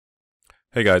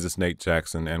Hey guys, it's Nate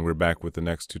Jackson and we're back with the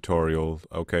next tutorial.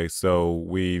 Okay, so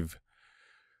we've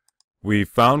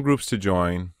found groups to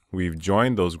join, we've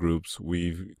joined those groups,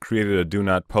 we've created a do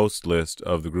not post list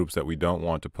of the groups that we don't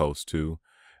want to post to,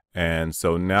 and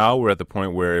so now we're at the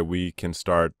point where we can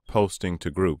start posting to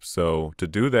groups. So to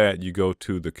do that, you go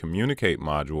to the communicate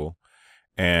module,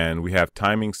 and we have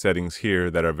timing settings here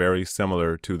that are very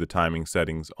similar to the timing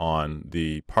settings on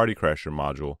the Party Crasher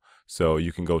module. So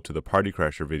you can go to the Party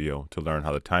Crasher video to learn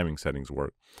how the timing settings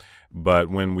work. But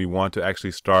when we want to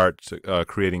actually start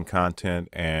creating content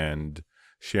and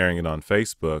sharing it on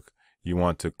Facebook, you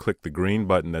want to click the green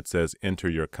button that says enter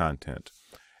your content.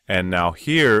 And now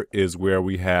here is where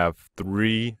we have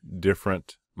 3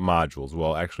 different modules.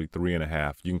 Well, actually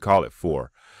 3.5. You can call it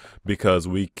 4, because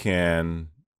we can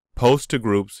post to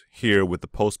groups here with the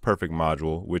Post Perfect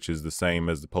module, which is the same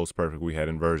as the Post Perfect we had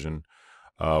in version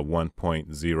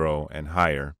 1.0 and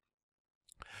higher.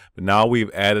 But now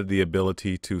we've added the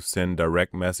ability to send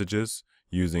direct messages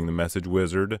using the message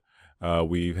wizard.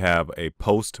 We have a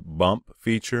post bump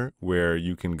feature where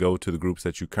you can go to the groups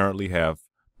that you currently have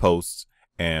posts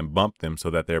and bump them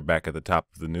so that they're back at the top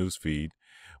of the news feed.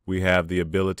 We have the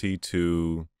ability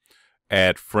to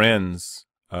add friends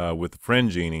with the friend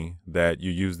genie, that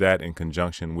you use that in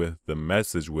conjunction with the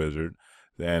message wizard,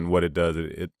 and what it does,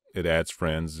 it adds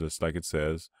friends just like it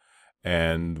says.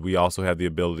 And we also have the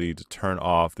ability to turn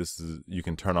off, you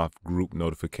can turn off group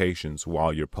notifications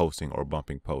while you're posting or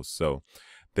bumping posts, so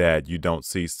that you don't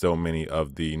see so many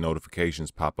of the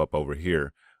notifications pop up over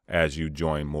here as you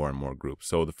join more and more groups.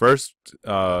 So the first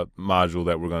module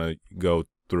that we're going to go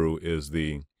through is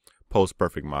the Post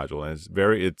Perfect module, and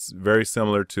it's very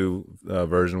similar to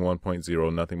version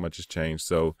 1.0. Nothing much has changed.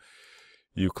 So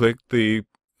you click the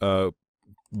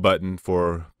button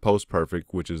for Post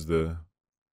Perfect, which is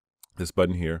this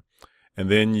button here, and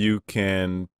then you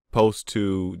can post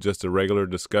to just a regular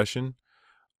discussion,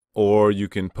 or you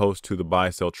can post to the buy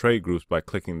sell trade groups by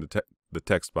clicking the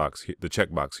text box, the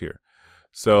checkbox here.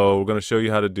 So we're going to show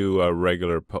you how to do a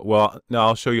regular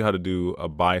I'll show you how to do a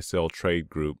buy sell trade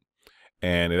group.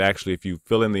 And it actually, if you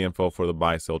fill in the info for the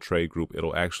buy sell trade group,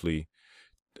 it'll actually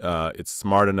it's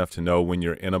smart enough to know when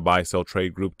you're in a buy sell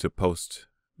trade group to post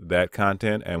that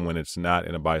content, and when it's not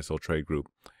in a buy sell trade group,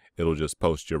 it'll just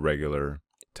post your regular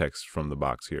text from the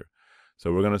box here.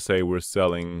 So we're going to say we're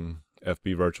selling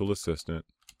FB Virtual Assistant.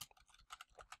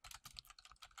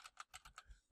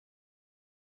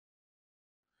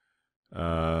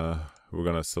 We're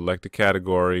going to select a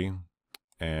category,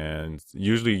 and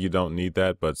usually you don't need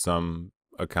that, but some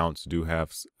accounts do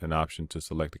have an option to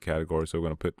select a category. So we're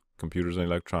going to put computers and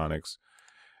electronics,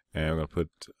 and we're going to put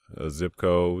a zip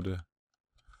code,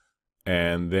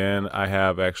 and then I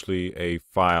have actually a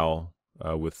file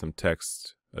with some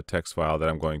text, a text file that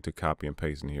I'm going to copy and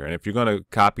paste in here. And if you're going to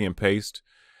copy and paste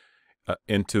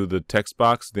into the text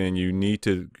box, then you need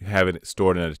to have it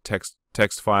stored in a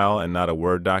text file and not a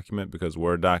Word document, because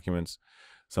Word documents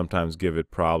sometimes give it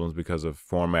problems because of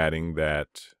formatting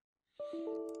that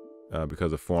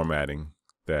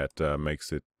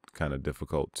makes it kind of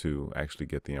difficult to actually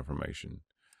get the information.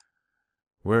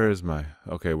 Where is my,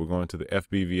 okay, we're going to the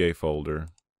FBVA folder,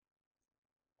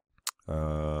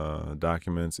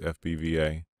 documents,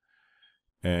 FBVA,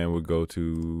 and we'll go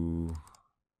to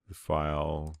the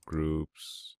file,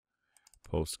 groups,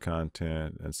 post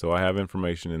content. And so I have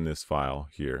information in this file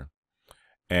here.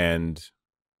 And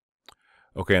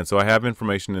okay, and so I have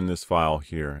information in this file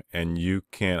here, and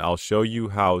I'll show you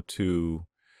how to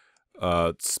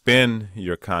spin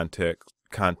your content.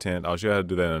 I'll show you how to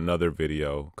do that in another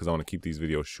video, because I want to keep these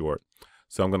videos short.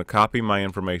 So I'm going to copy my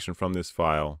information from this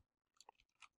file,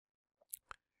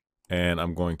 and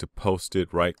I'm going to post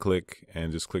it, right click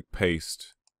and just click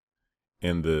paste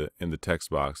in the text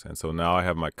box. And so now I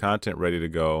have my content ready to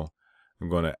go. I'm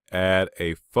going to add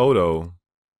a photo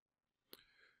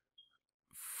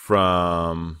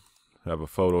I have a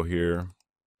photo here,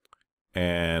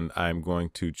 and I'm going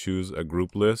to choose a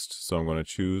group list. So I'm going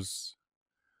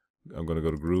to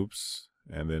go to groups,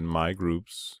 and then my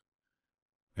groups,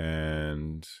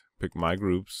 and pick my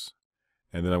groups,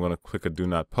 and then I'm going to click a do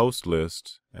not post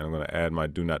list, and I'm going to add my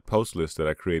do not post list that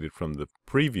I created from the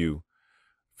preview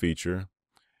feature.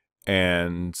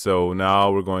 And so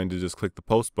now we're going to just click the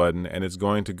post button, and it's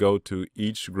going to go to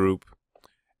each group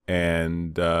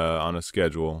and on a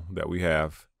schedule that we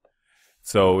have.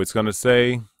 So it's going to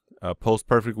say Post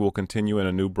Perfect will continue in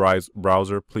a new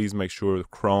browser. Please make sure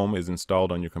Chrome is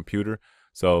installed on your computer.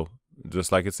 So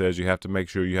just like it says, you have to make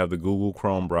sure you have the Google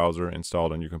Chrome browser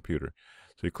installed on your computer.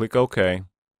 So you click OK,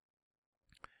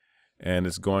 and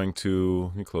it's going to,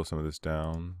 let me close some of this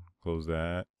down, close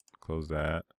that.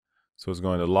 So it's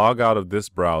going to log out of this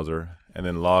browser and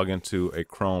then log into a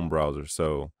Chrome browser.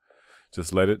 So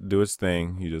just let it do its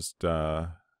thing. You just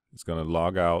it's going to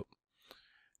log out,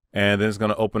 and then it's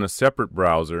going to open a separate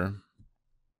browser.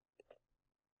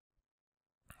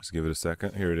 Just give it a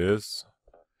second. Here it is.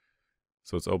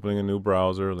 So it's opening a new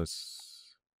browser.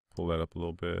 Let's pull that up a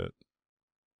little bit.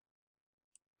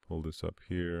 Pull this up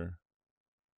here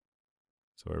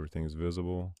so everything's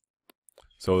visible.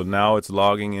 So now it's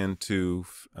logging into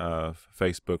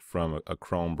Facebook from a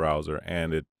Chrome browser,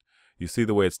 and you see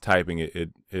the way it's typing it.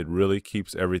 It really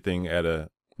keeps everything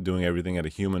doing everything at a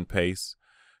human pace,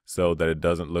 so that it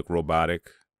doesn't look robotic,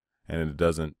 and it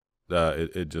doesn't.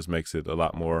 It just makes it a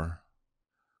lot more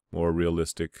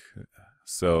realistic.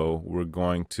 So we're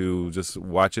going to just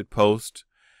watch it post,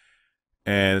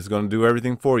 and it's going to do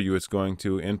everything for you. It's going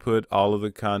to input all of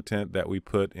the content that we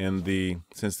put in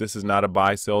since this is not a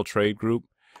buy, sell, trade group,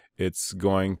 it's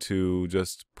going to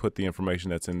just put the information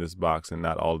that's in this box and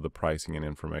not all of the pricing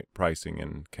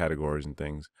and categories and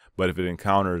things. But if it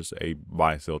encounters a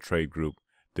buy, sell, trade group,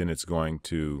 then it's going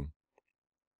to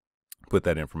put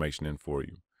that information in for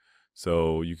you.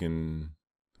 So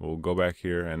we'll go back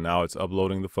here, and now it's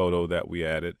uploading the photo that we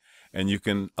added, and you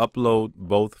can upload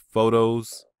both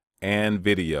photos and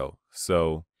video.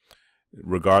 So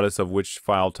regardless of which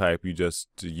file type, you just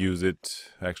use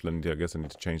it. Actually, I guess I need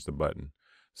to change the button.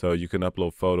 So you can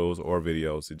upload photos or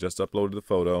videos. It just uploaded the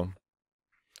photo,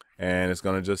 and it's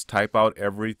going to just type out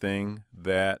everything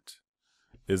that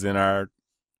is in our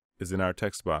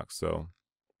text box. So,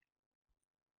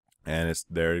 and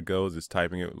there it goes. It's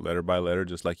typing it letter by letter,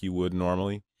 just like you would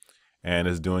normally, and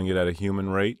it's doing it at a human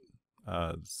rate.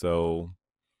 So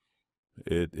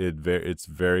it's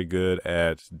very good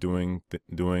at doing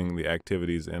the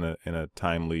activities in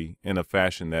a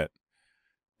fashion that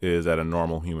is at a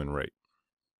normal human rate.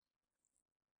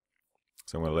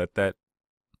 So I'm going to let that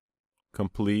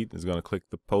complete. It's going to click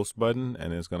the post button,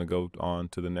 and it's going to go on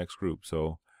to the next group.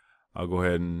 So I'll go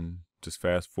ahead and just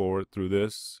fast forward through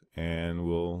this, and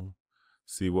we'll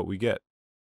see what we get.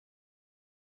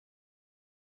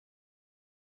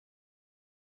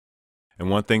 And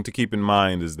one thing to keep in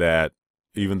mind is that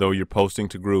even though you're posting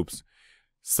to groups,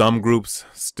 some groups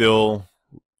still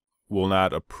will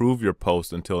not approve your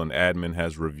post until an admin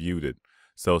has reviewed it.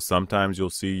 So sometimes you'll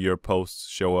see your posts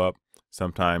show up.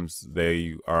 Sometimes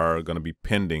they are going to be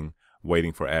pending,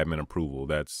 waiting for admin approval.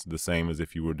 That's the same as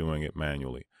if you were doing it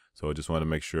manually. So I just want to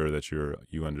make sure that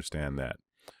you understand that.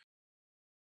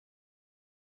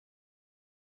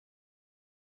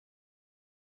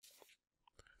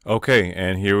 Okay,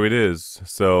 and here it is.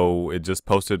 So it just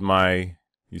posted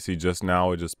you see just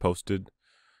now it just posted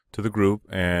to the group,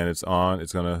 and it's going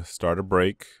to start a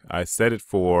break. I set it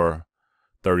for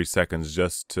 30 seconds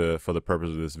just for the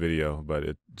purpose of this video,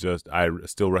 but I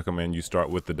still recommend you start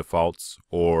with the defaults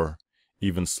or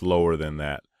even slower than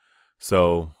that.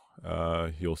 So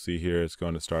you'll see here it's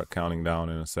going to start counting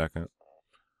down in a second.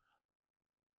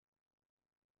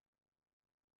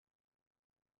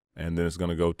 And then it's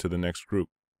going to go to the next group.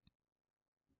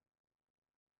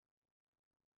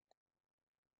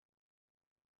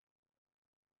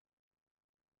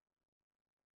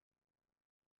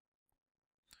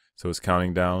 So it's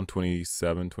counting down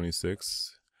 27,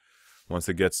 26. Once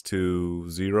it gets to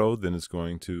 0, then it's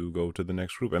going to go to the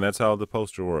next group. And that's how the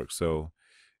poster works. So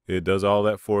it does all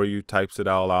that for you, types it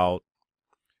all out,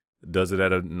 does it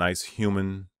at a nice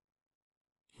humanly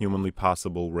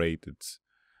possible rate. It's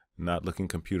not looking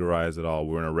computerized at all.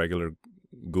 We're in a regular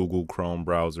Google Chrome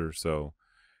browser, so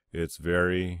it's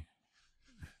very,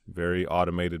 very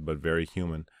automated but very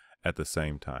human at the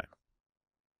same time.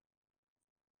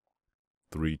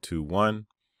 3, 2, 1,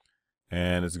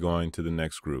 and it's going to the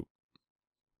next group.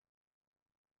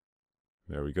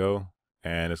 There we go,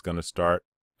 and it's going to start.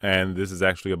 And this is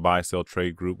actually a buy, sell,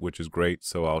 trade group, which is great.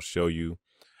 So I'll show you.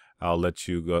 I'll let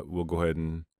you go. We'll go ahead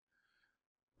and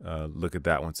look at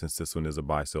that one, since this one is a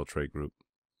buy, sell, trade group.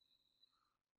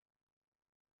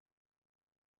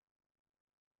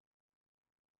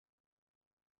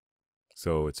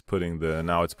 So it's putting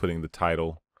the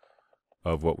title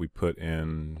of what we put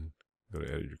in. Go to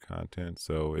edit your content.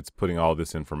 So it's putting all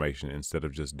this information instead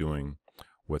of just doing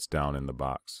what's down in the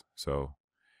box. So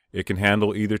it can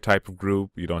handle either type of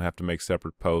group. You don't have to make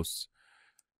separate posts.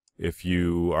 If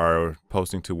you are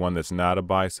posting to one that's not a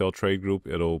buy, sell, trade group,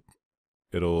 it'll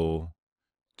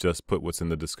just put what's in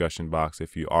the discussion box.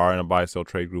 If you are in a buy, sell,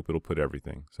 trade group, it'll put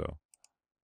everything. So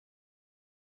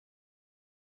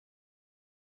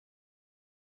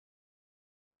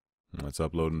it's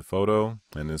uploading the photo,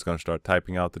 and then it's going to start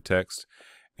typing out the text.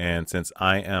 And since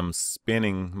I am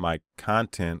spinning my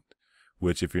content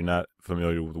which, if you're not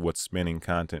familiar with what spinning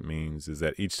content means, is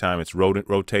that each time it's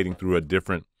rotating through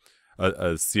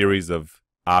a series of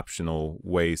optional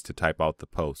ways to type out the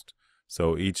post.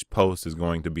 So each post is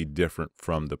going to be different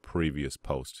from the previous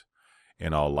post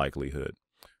in all likelihood.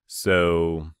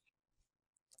 So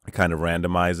it kind of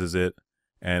randomizes it,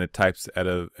 and it types at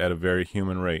a very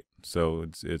human rate. So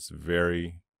it's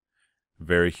very,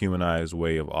 very humanized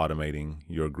way of automating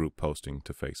your group posting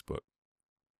to Facebook.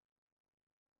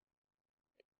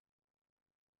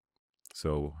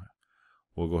 So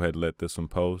we'll go ahead and let this one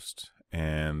post,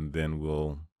 and then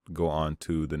we'll go on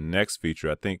to the next feature.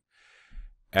 I think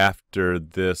after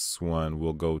this one,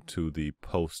 we'll go to the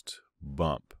post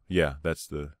bump. Yeah, that's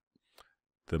the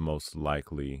most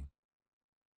likely.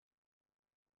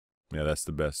 Yeah, that's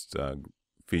the best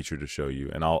feature to show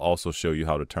you. And I'll also show you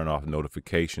how to turn off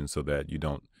notifications so that you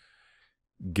don't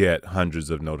get hundreds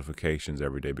of notifications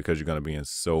every day, because you're going to be in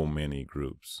so many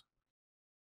groups.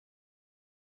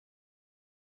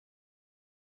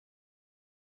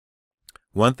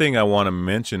 One thing I want to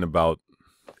mention about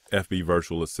FB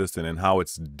Virtual Assistant and how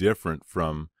it's different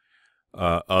from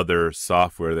other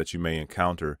software that you may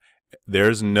encounter.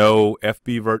 There's no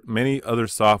many other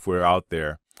software out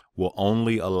there will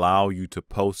only allow you to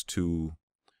post to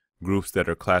groups that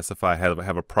are classified,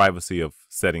 have a privacy of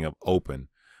setting of open,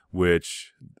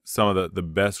 which some of the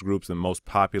best groups and most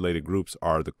populated groups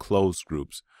are the closed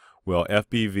groups. Well,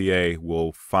 FBVA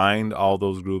will find all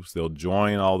those groups, they'll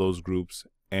join all those groups,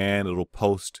 and it'll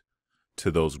post to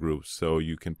those groups. So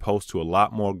you can post to a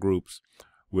lot more groups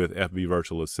with FB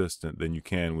Virtual Assistant than you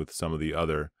can with some of the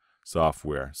other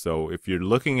software. So if you're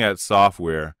looking at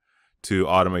software to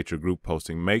automate your group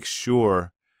posting, make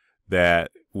sure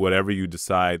that whatever you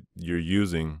decide you're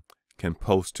using can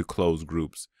post to closed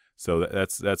groups. So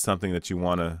that's something that you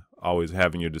want to always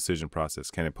have in your decision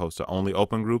process. Can it post to only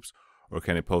open groups, or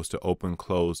can it post to open,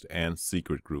 closed, and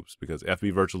secret groups? Because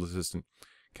FB Virtual Assistant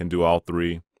can do all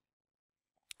three.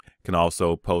 Can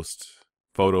also post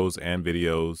photos and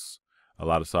videos. A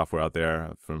lot of software out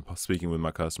there, from speaking with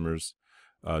my customers,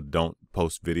 don't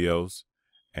post videos,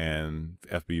 and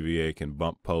FBVA can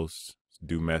bump posts,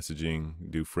 do messaging,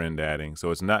 do friend adding.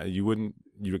 So it's not, you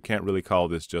can't really call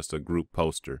this just a group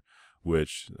poster,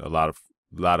 which a lot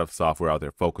of software out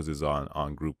there focuses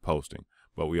on group posting.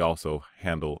 But we also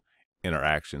handle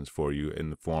interactions for you in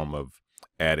the form of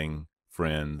adding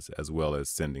friends as well as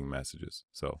sending messages.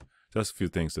 So just a few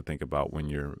things to think about when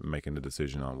you're making the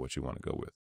decision on what you want to go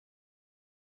with.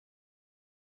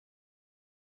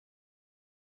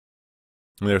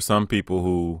 And there are some people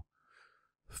who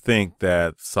think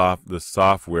that the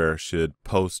software should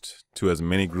post to as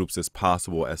many groups as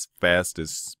possible, as fast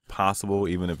as possible,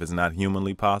 even if it's not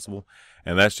humanly possible.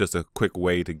 And that's just a quick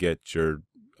way to get your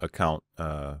account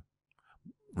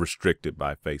restricted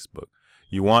by Facebook.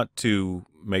 You want to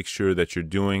make sure that you're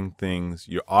doing things,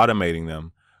 you're automating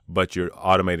them, but you're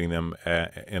automating them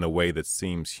in a way that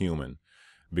seems human,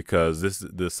 because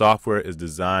the software is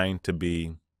designed to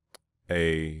be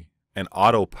an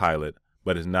autopilot,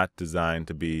 but it's not designed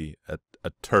to be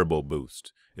a turbo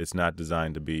boost. It's not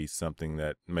designed to be something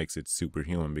that makes it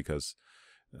superhuman, because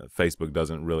Facebook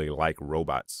doesn't really like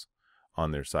robots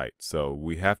on their site. So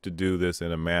we have to do this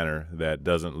in a manner that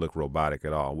doesn't look robotic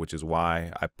at all, which is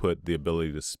why I put the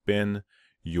ability to spin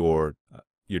your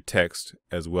text,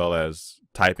 as well as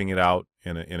typing it out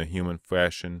in a human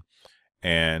fashion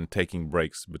and taking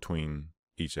breaks between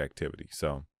each activity.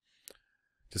 So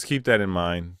just keep that in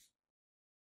mind.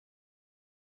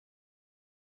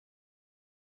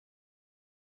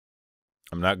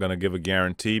 I'm not going to give a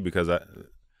guarantee, because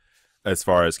as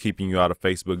far as keeping you out of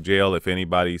Facebook jail, if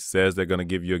anybody says they're going to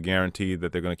give you a guarantee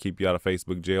that they're going to keep you out of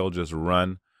Facebook jail, just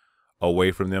run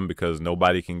away from them, because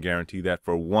nobody can guarantee that.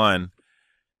 For one,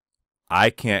 I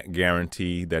can't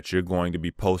guarantee that you're going to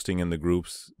be posting in the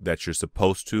groups that you're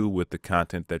supposed to with the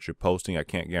content that you're posting. I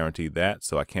can't guarantee that.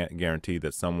 So I can't guarantee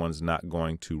that someone's not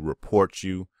going to report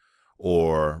you,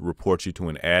 or report you to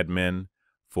an admin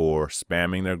for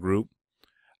spamming their group.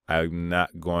 I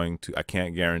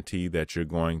can't guarantee that you're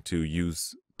going to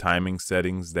use timing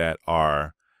settings that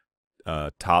are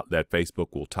that Facebook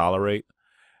will tolerate.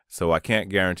 So I can't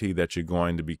guarantee that you're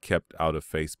going to be kept out of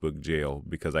Facebook jail,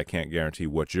 because I can't guarantee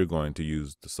what you're going to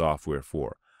use the software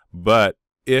for. But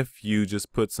if you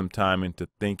just put some time into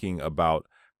thinking about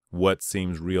what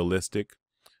seems realistic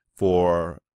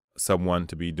for someone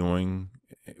to be doing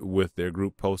with their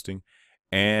group posting,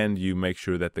 and you make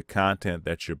sure that the content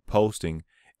that you're posting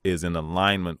is in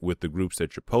alignment with the groups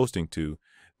that you're posting to,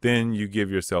 then you give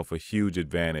yourself a huge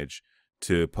advantage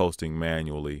to posting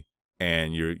manually,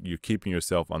 and you're keeping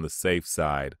yourself on the safe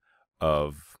side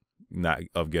of not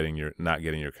getting your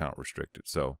account restricted.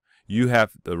 So you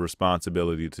have the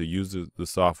responsibility to use the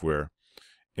software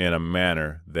in a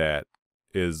manner that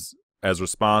is as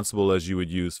responsible as you would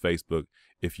use Facebook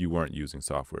if you weren't using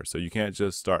software. So you can't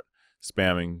just start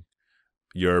spamming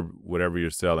your whatever you're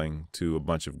selling to a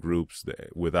bunch of groups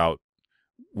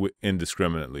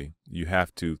indiscriminately. You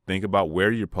have to think about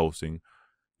where you're posting.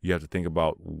 You have to think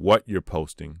about what you're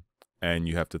posting, and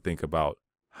you have to think about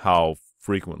how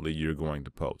frequently you're going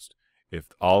to post. If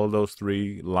all of those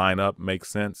three line up, make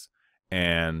sense,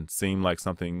 and seem like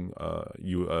something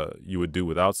you would do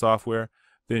without software,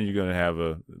 then you're going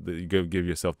to give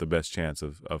yourself the best chance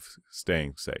of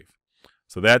staying safe.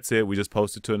 So that's it. We just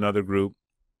posted to another group,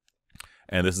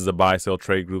 and this is a buy, sell,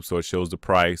 trade group, so it shows the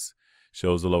price,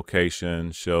 shows the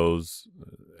location, shows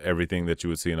everything that you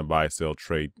would see in a buy, sell,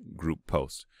 trade group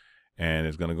post. And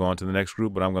it's going to go on to the next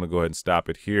group, but I'm going to go ahead and stop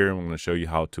it here. I'm going to show you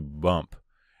how to bump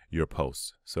your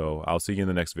posts. So I'll see you in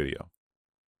the next video.